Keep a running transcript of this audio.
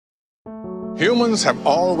Humans have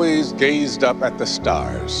always gazed up at the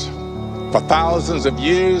stars. For thousands of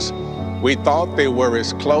years, we thought they were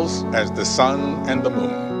as close as the sun and the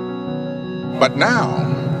moon. But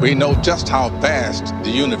now, we know just how vast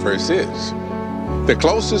the universe is. The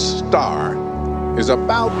closest star is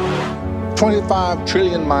about 25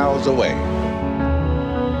 trillion miles away.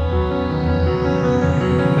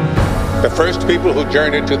 The first people who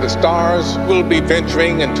journey to the stars will be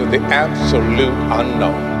venturing into the absolute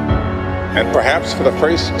unknown. And perhaps for the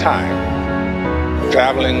first time,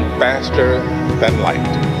 traveling faster than light.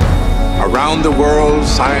 Around the world,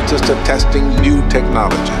 scientists are testing new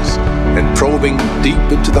technologies and probing deep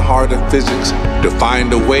into the heart of physics to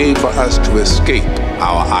find a way for us to escape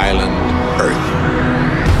our island, Earth.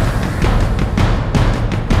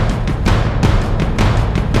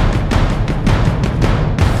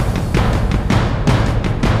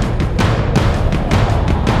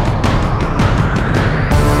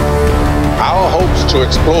 To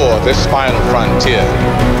explore this final frontier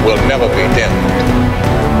will never be dimmed.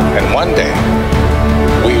 And one day,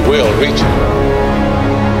 we will reach it.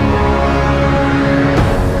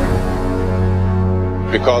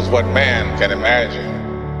 Because what man can imagine,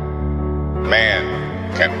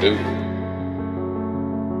 man can do.